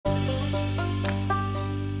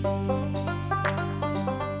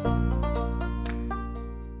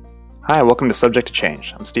Hi, welcome to Subject to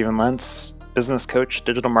Change. I'm Stephen Lentz, business coach,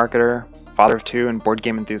 digital marketer, father of two, and board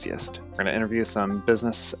game enthusiast. We're going to interview some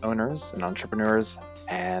business owners and entrepreneurs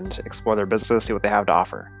and explore their businesses, see what they have to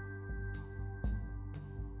offer.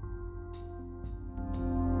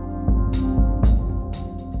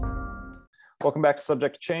 Welcome back to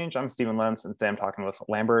Subject to Change. I'm Stephen Lentz, and today I'm talking with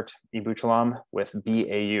Lambert Egbuchulam with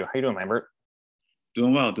BAU. How you doing, Lambert?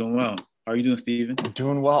 Doing well. How are you doing, Stephen?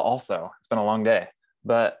 Doing well also. It's been a long day.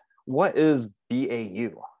 But what is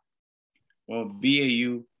BAU? Well,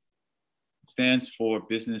 BAU stands for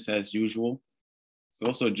business as usual. It's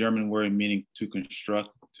also a German word meaning to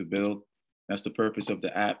construct, to build. That's the purpose of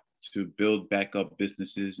the app, to build back up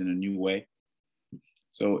businesses in a new way.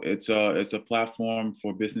 So it's a platform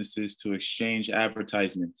for businesses to exchange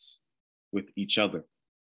advertisements with each other.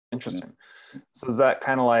 Interesting. So is that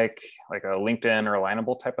kind of like a LinkedIn or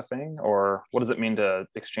Alignable type of thing? Or what does it mean to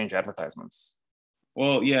exchange advertisements?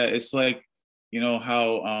 Well, yeah, it's like,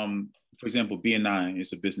 how, for example, BNI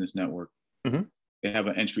is a business network. Mm-hmm. They have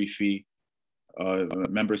an entry fee.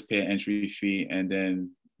 Members pay an entry fee, and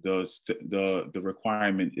then the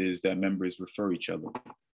requirement is that members refer each other.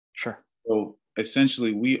 Sure. So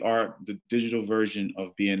essentially, we are the digital version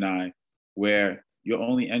of BNI, where your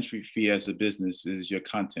only entry fee as a business is your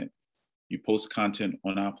content. You post content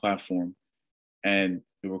on our platform, and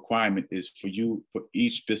the requirement is for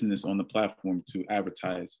each business on the platform to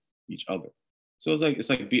advertise each other. So it's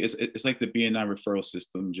like the BNI referral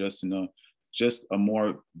system, just a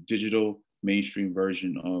more digital mainstream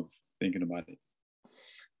version of thinking about it.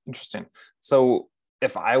 Interesting. So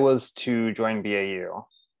if I was to join BAU,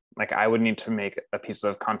 like I would need to make a piece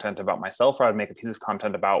of content about myself, or I'd make a piece of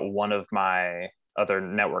content about one of my other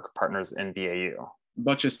network partners in BAU.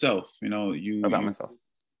 About yourself, about myself.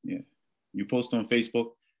 Yeah. You post on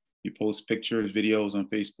Facebook, you post pictures, videos on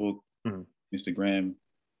Facebook, mm-hmm. Instagram,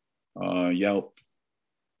 Yelp.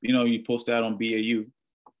 You post that on BAU.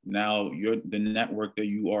 Now the network that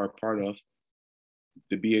you are a part of,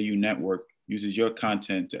 the BAU network, uses your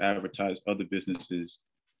content to advertise other businesses.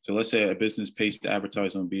 So let's say a business pays to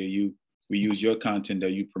advertise on BAU. We use your content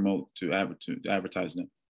that you promote to advertise them,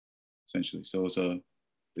 essentially. So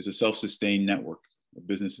it's a self-sustained network of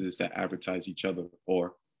businesses that advertise each other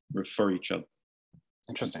or refer each other.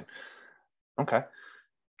 Interesting. Okay.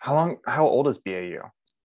 How old is BAU?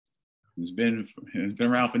 It's been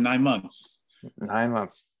around for 9 months. 9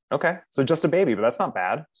 months. Okay. So just a baby, but that's not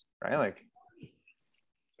bad, right?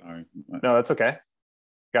 Sorry. No, that's okay.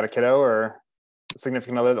 Got a kiddo or a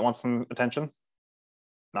significant other that wants some attention?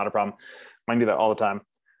 Not a problem. Mine do that all the time.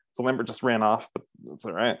 So Lambert just ran off, but that's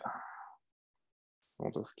all right.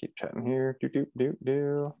 We'll just keep chatting here.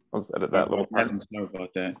 I'll just edit that little part. I'm sorry about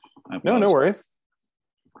that. No worries.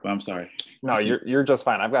 But I'm sorry. No, you're just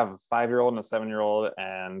fine. I've got a 5-year-old and a 7-year-old,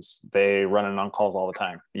 and they run in on calls all the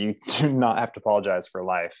time. You do not have to apologize for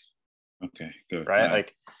life. Okay, good. Right?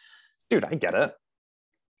 Like, dude, I get it.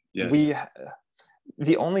 Yes.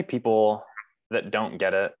 The only people that don't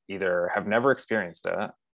get it either have never experienced it,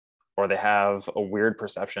 or they have a weird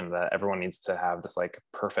perception that everyone needs to have this like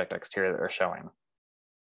perfect exterior that they're showing.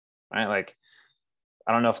 Right? Like,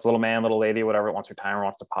 I don't know if it's little man, little lady, whatever it wants her time or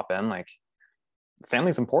wants to pop in. Like,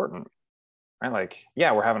 family's important, right? Like,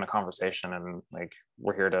 yeah, we're having a conversation and like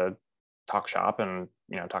we're here to talk shop and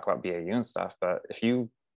talk about BAU and stuff. But if you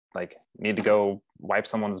like need to go wipe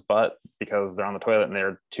someone's butt because they're on the toilet and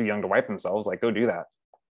they're too young to wipe themselves, like go do that.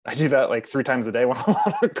 I do that like 3 times a day when I'm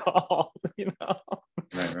on a call,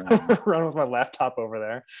 Right. Run with my laptop over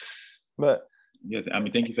there. But yeah, I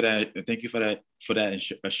mean, thank you for that. Thank you for that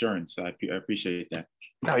assurance. I appreciate that.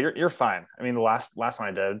 No, you're fine. I mean, the last one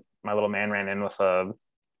I did, my little man ran in with a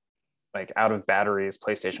like out of batteries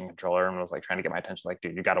PlayStation controller and was like trying to get my attention. Like,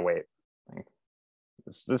 dude, you gotta wait. Like,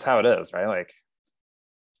 this is how it is, right? Like,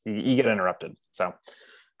 you get interrupted, so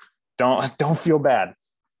don't feel bad.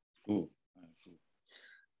 Cool.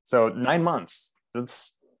 So 9 months.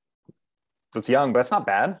 That's young, but it's not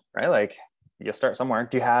bad, right? Like, you start somewhere.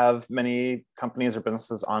 Do you have many companies or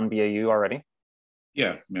businesses on BAU already?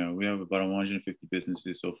 Yeah, we have about 150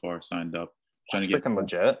 businesses so far signed up. That's freaking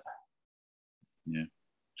legit. Yeah,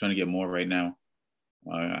 trying to get more right now.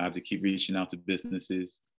 I have to keep reaching out to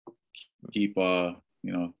businesses, keep at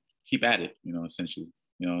it, essentially,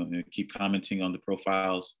 keep commenting on the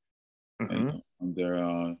profiles, mm-hmm. and on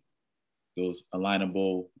their those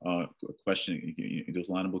alignable those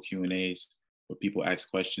alignable Q&As where people ask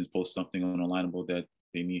questions, post something on alignable that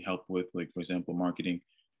they need help with, like for example, marketing.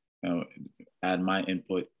 Add my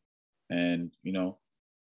input, and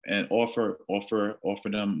and offer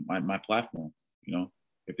them my platform.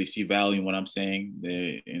 If they see value in what I'm saying,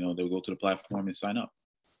 they'll go to the platform and sign up.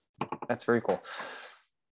 That's very cool.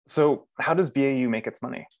 So how does BAU make its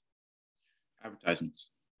money? Advertisements.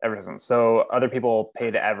 Advertisements. So other people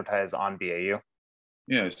pay to advertise on BAU?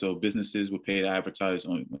 Yeah, so businesses would pay to advertise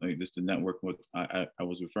on, like, this the network what I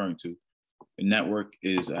was referring to. The network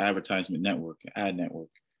is an advertisement network, an ad network.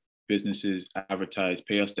 Businesses advertise,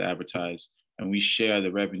 pay us to advertise, and we share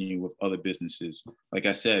the revenue with other businesses. Like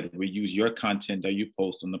I said, we use your content that you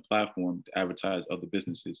post on the platform to advertise other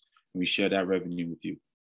businesses, and we share that revenue with you.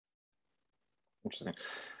 Interesting.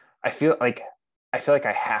 I feel like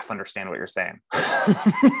I half understand what you're saying.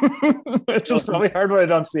 It's just probably hard when I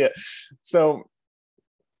don't see it. So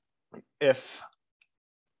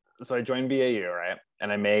I join BAU, right?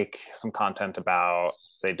 And I make some content about,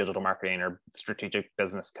 say, digital marketing or strategic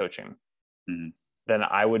business coaching. Mm-hmm. Then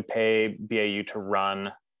I would pay BAU to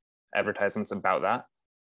run advertisements about that.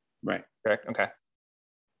 Right. Correct? Okay.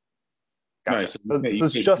 Gotcha. Right. So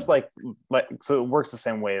it's just like, so it works the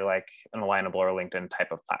same way like an Alignable or LinkedIn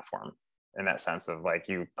type of platform, in that sense of like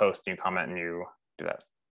you post, you comment, and you do that.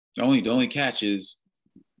 The only catch is,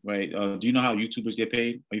 right? Do you know how YouTubers get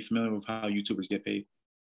paid? Are you familiar with how YouTubers get paid?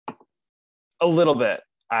 A little bit.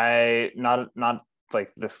 Not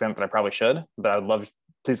like the extent that I probably should, but I'd love.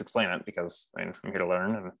 Please explain it, because I mean, I'm here to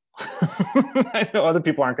learn, and I know other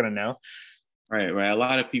people aren't going to know. Right. A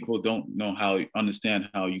lot of people don't understand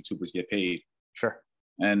how YouTubers get paid. Sure.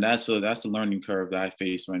 And that's a learning curve that I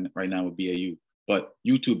face right now with BAU. But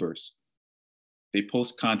YouTubers, they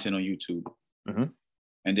post content on YouTube, mm-hmm.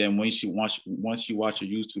 and then once you watch a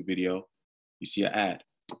YouTube video, you see an ad.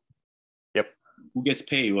 Yep. Who gets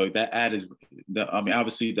paid? Well, that ad is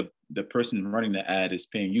obviously the person running the ad is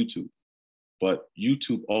paying YouTube, but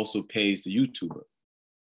YouTube also pays the YouTuber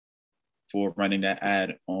for running that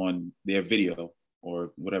ad on their video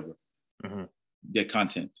or whatever, mm-hmm. their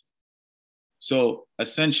content. So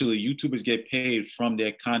essentially, YouTubers get paid from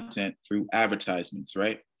their content through advertisements,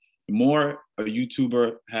 right? The more a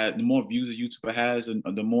YouTuber has, the more views a YouTuber has, and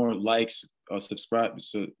the more likes or subscribers,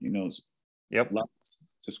 so yep, likes,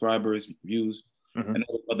 subscribers, views, mm-hmm. and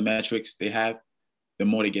other metrics they have, the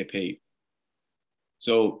more they get paid.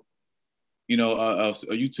 So, a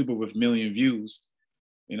YouTuber with 1 million views,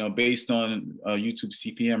 based on YouTube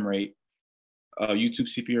CPM rate, YouTube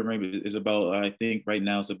CPM rate is about, I think right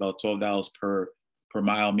now it's about $12 per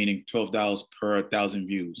mile, meaning $12 per 1,000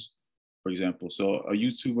 views, for example. So a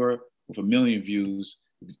YouTuber with 1 million views,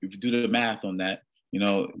 if you do the math on that,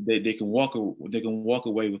 they can walk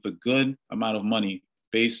away with a good amount of money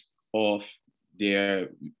based off their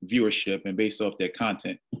viewership and based off their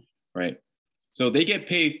content, right? So they get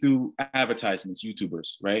paid through advertisements,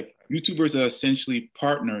 YouTubers, right? YouTubers are essentially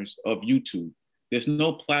partners of YouTube. There's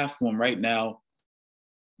no platform right now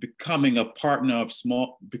becoming a partner of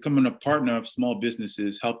small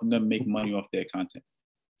businesses, helping them make money off their content.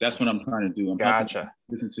 That's what I'm trying to do. I'm helping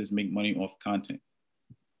businesses make money off content,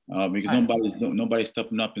 because nobody's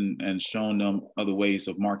stepping up and showing them other ways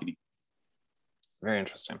of marketing. Very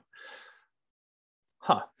interesting.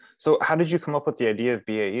 Huh. So how did you come up with the idea of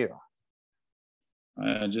BAU?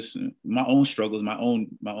 Just my own struggles, my own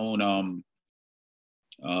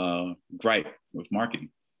gripe with marketing.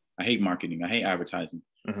 I hate marketing. I hate advertising,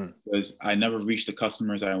 because I never reach the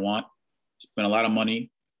customers I want. Spend a lot of money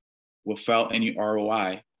without any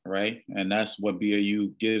ROI, right? And that's what BAU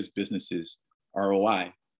gives businesses,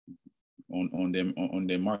 ROI on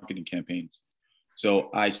their marketing campaigns. So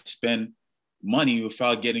I spend money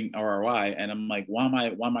without getting ROI, and I'm like, why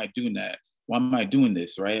am I doing that? Why am I doing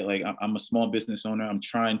this, right? Like, I'm a small business owner. I'm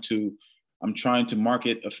trying to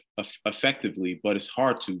market effectively, but it's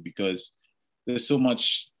hard to, because there's so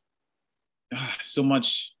much.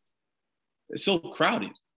 It's so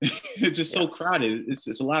crowded. It's just so crowded.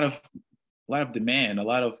 It's a lot of demand, a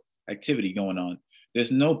lot of activity going on.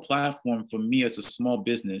 There's no platform for me as a small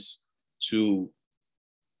business to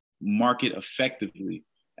market effectively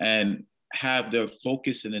and have the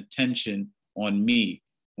focus and attention on me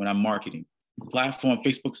when I'm marketing. Platforms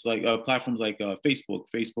like Facebook.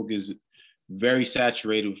 Facebook is very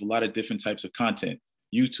saturated with a lot of different types of content.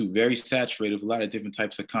 YouTube, very saturated with a lot of different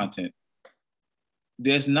types of content.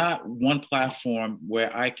 There's not one platform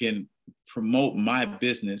where I can promote my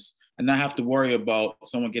business and not have to worry about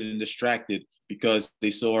someone getting distracted because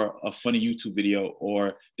they saw a funny YouTube video,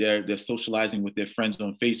 or they're socializing with their friends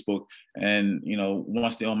on Facebook, and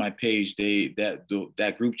once they're on my page,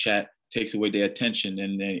 that group chat takes away their attention,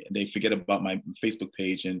 and they forget about my Facebook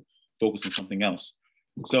page and focus on something else.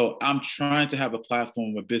 So I'm trying to have a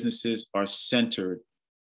platform where businesses are centered,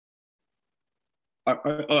 where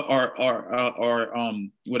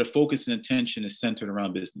the focus and attention is centered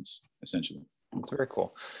around business, essentially. That's very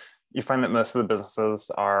cool. You find that most of the businesses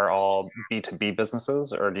are all B2B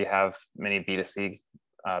businesses, or do you have many B2C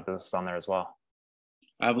businesses on there as well?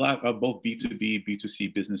 I have a lot of both B2B,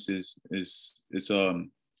 B2C businesses. It's a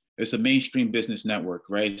mainstream business network,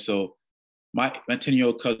 right? So my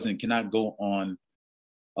 10-year-old cousin cannot go on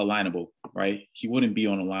Alignable, right? He wouldn't be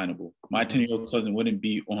on Alignable. My 10-year-old cousin wouldn't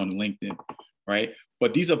be on LinkedIn, right?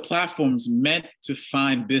 But these are platforms meant to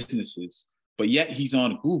find businesses, but yet he's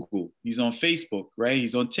on Google, he's on Facebook, right?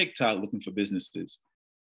 He's on TikTok looking for businesses.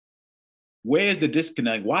 Where's the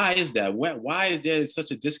disconnect? Why is that? Why is there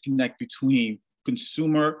such a disconnect between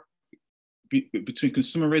consumerism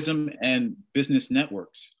and business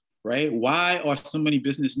networks, right? Why are so many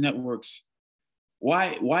business networks?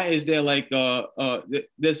 Why is there like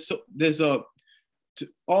there's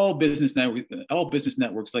all business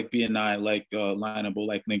networks like BNI, like Lineable,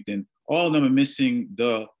 like LinkedIn, all of them are missing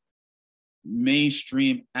the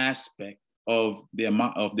mainstream aspect of their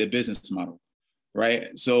business model,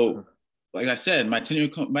 right? So, like I said, my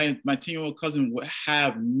 10-year-old cousin would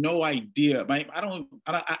have no idea. I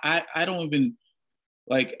don't even,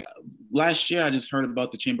 like, last year I just heard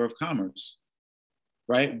about the Chamber of Commerce,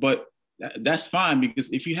 right? But that's fine, because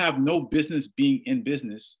if you have no business being in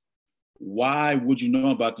business, why would you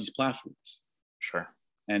know about these platforms? Sure.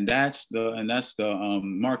 And that's the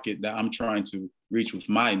market that I'm trying to reach with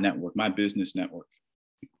my network, my business network.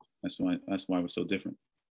 That's why we're so different.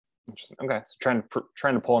 Interesting. Okay, so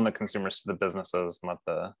trying to pull in the consumers to the businesses and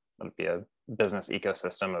let it be a business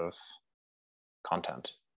ecosystem of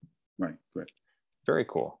content. Right. Correct. Very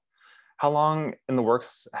cool. How long in the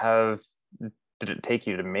works did it take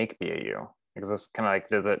you to make BAU? Because it's kind of like,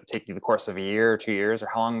 does it take you the course of a year or 2 years, or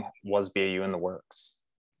how long was BAU in the works?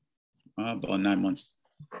 About 9 months.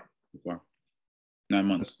 So far. 9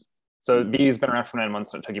 months. So BAU's been around for 9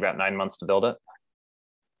 months, and it took you about 9 months to build it?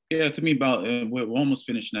 Yeah, to me, about we're almost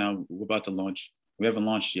finished now. We're about to launch. We haven't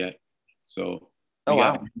launched yet, so we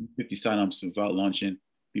got 50 signups without launching.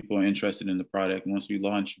 People are interested in the product. Once we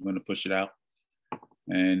launch, we're going to push it out,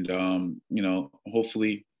 and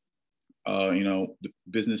hopefully, the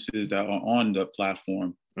businesses that are on the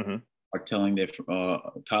platform are telling their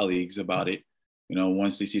colleagues about it.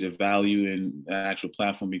 Once they see the value in the actual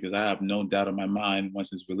platform, because I have no doubt in my mind,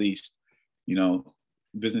 once it's released,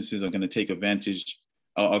 businesses are going to take advantage.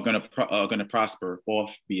 Are going to prosper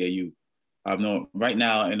off BAU. I've known right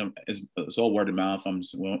now, and it's all word of mouth.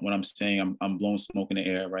 When I'm saying I'm blowing smoke in the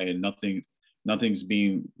air, right, and nothing's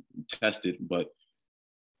being tested. But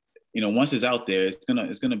once it's out there,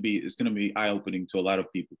 it's gonna be eye opening to a lot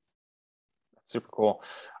of people. Super cool.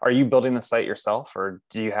 Are you building the site yourself, or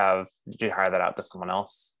did you hire that out to someone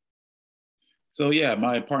else? So yeah,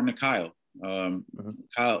 my partner Kyle.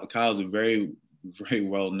 Kyle's a very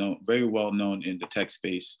well known in the tech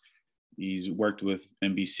space. He's worked with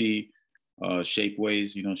NBC,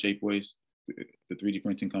 Shapeways, Shapeways, the 3D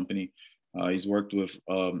printing company. He's worked with,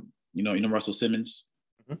 Russell Simmons.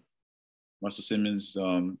 Russell Simmons,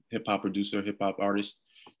 hip hop producer, hip hop artist.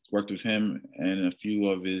 He's worked with him and a few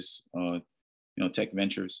of his, tech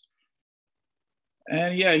ventures.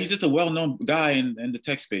 And yeah, he's just a well-known guy in the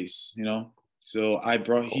tech space, So I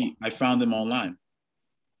found him online.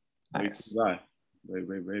 Nice. Very.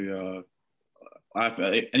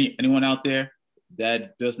 Anyone out there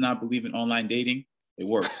that does not believe in online dating, it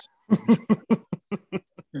works. It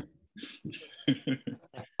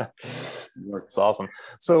works. It's awesome.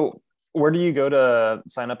 So where do you go to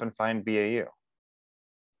sign up and find BAU?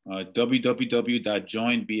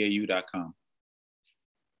 www.joinbau.com.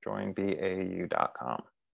 Joinbau.com.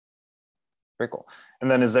 Very cool.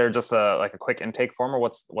 And then is there just a quick intake form, or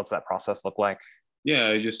what's that process look like?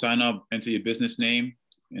 Yeah, you just sign up, enter your business name,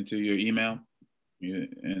 enter your email,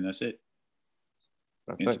 and that's it.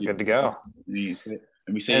 That's it. Good to go. And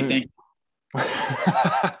we say thank you.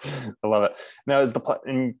 I love it. Now,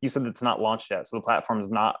 and you said it's not launched yet, so the platform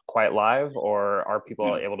is not quite live, or are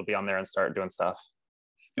people able to be on there and start doing stuff?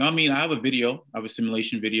 I have a video. I have a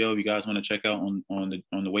simulation video. If you guys want to check out on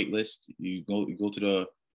the wait list, you go to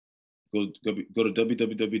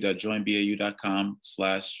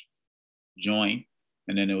www.joinbau.com/join,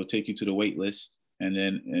 and then it will take you to the wait list. And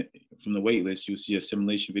then from the wait list, you'll see a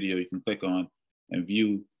simulation video you can click on and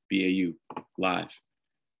view BAU live,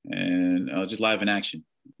 and just live in action.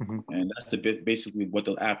 And that's basically what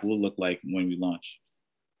the app will look like when we launch.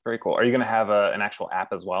 Very cool. Are you going to have an actual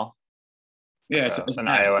app as well? Yeah, it's an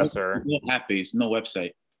iOS or app based, no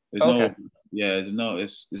website.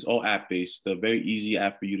 There's it's all app based. A very easy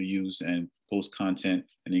app for you to use and post content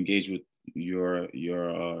and engage with your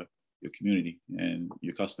community and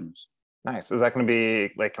your customers. Nice. Is that going to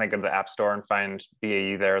be like, can I go to the App Store and find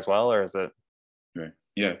BAU there as well, or is it? Right.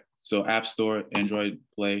 Yeah. So App Store, Android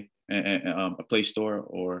Play, and a Play Store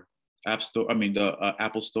or App Store. I mean the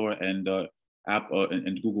Apple Store and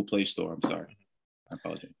and Google Play Store. I'm sorry, I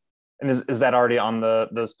apologize. And is that already on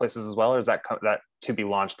those places as well, or is that to be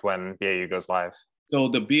launched when BAU goes live? So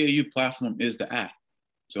the BAU platform is the app.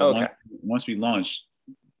 So okay. once we launch,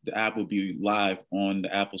 the app will be live on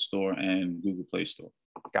the Apple Store and Google Play Store.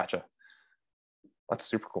 Gotcha. That's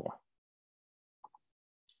super cool.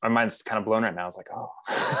 My mind's kind of blown right now. I was like, oh,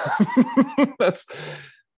 that's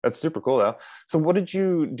super cool though. So what did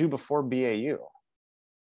you do before BAU?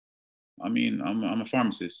 I mean, I'm a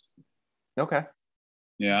pharmacist. Okay.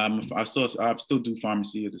 Yeah, I still do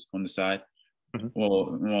pharmacy on the side. Mm-hmm.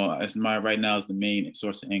 Well, it's right now is the main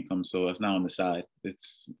source of income, so it's not on the side.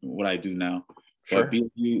 It's what I do now. Sure. But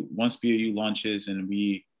once BAU launches and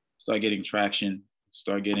we start getting traction,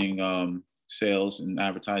 start getting sales and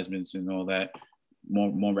advertisements and all that,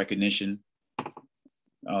 more recognition,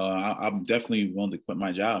 I'm definitely willing to quit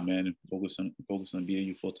my job, man, and focus on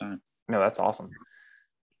BAU full time. No, that's awesome.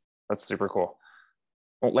 That's super cool.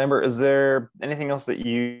 Well, Lambert, is there anything else that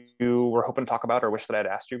you were hoping to talk about or wish that I'd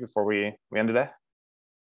asked you before we end today?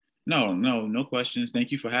 No questions.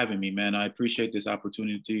 Thank you for having me, man. I appreciate this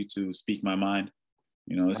opportunity to speak my mind.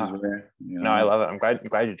 This is rare. No, I love it. I'm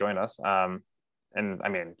glad you joined us. And I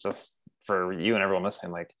mean, just for you and everyone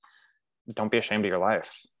listening, like, don't be ashamed of your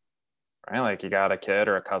life, right? Like, you got a kid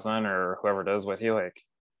or a cousin or whoever it is with you. Like,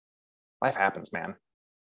 life happens, man.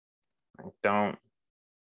 Like, don't.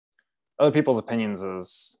 Other people's opinions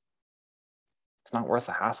it's not worth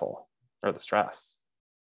the hassle or the stress.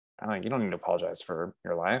 You don't need to apologize for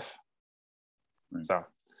your life. Right. So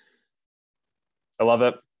I love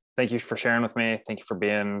it. Thank you for sharing with me. Thank you for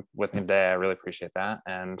being with me today. I really appreciate that.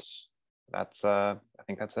 And that's, I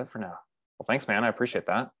think that's it for now. Well, thanks, man. I appreciate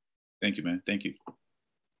that. Thank you, man. Thank you.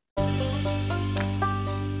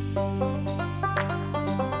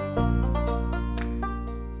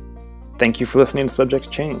 Thank you for listening to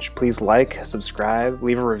Subject Change. Please like, subscribe,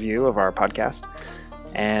 leave a review of our podcast.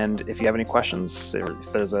 And if you have any questions,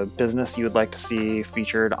 if there's a business you would like to see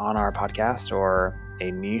featured on our podcast or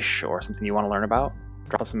a niche or something you want to learn about,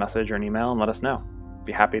 drop us a message or an email and let us know.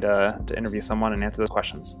 Be happy to interview someone and answer those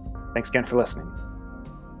questions. Thanks again for listening.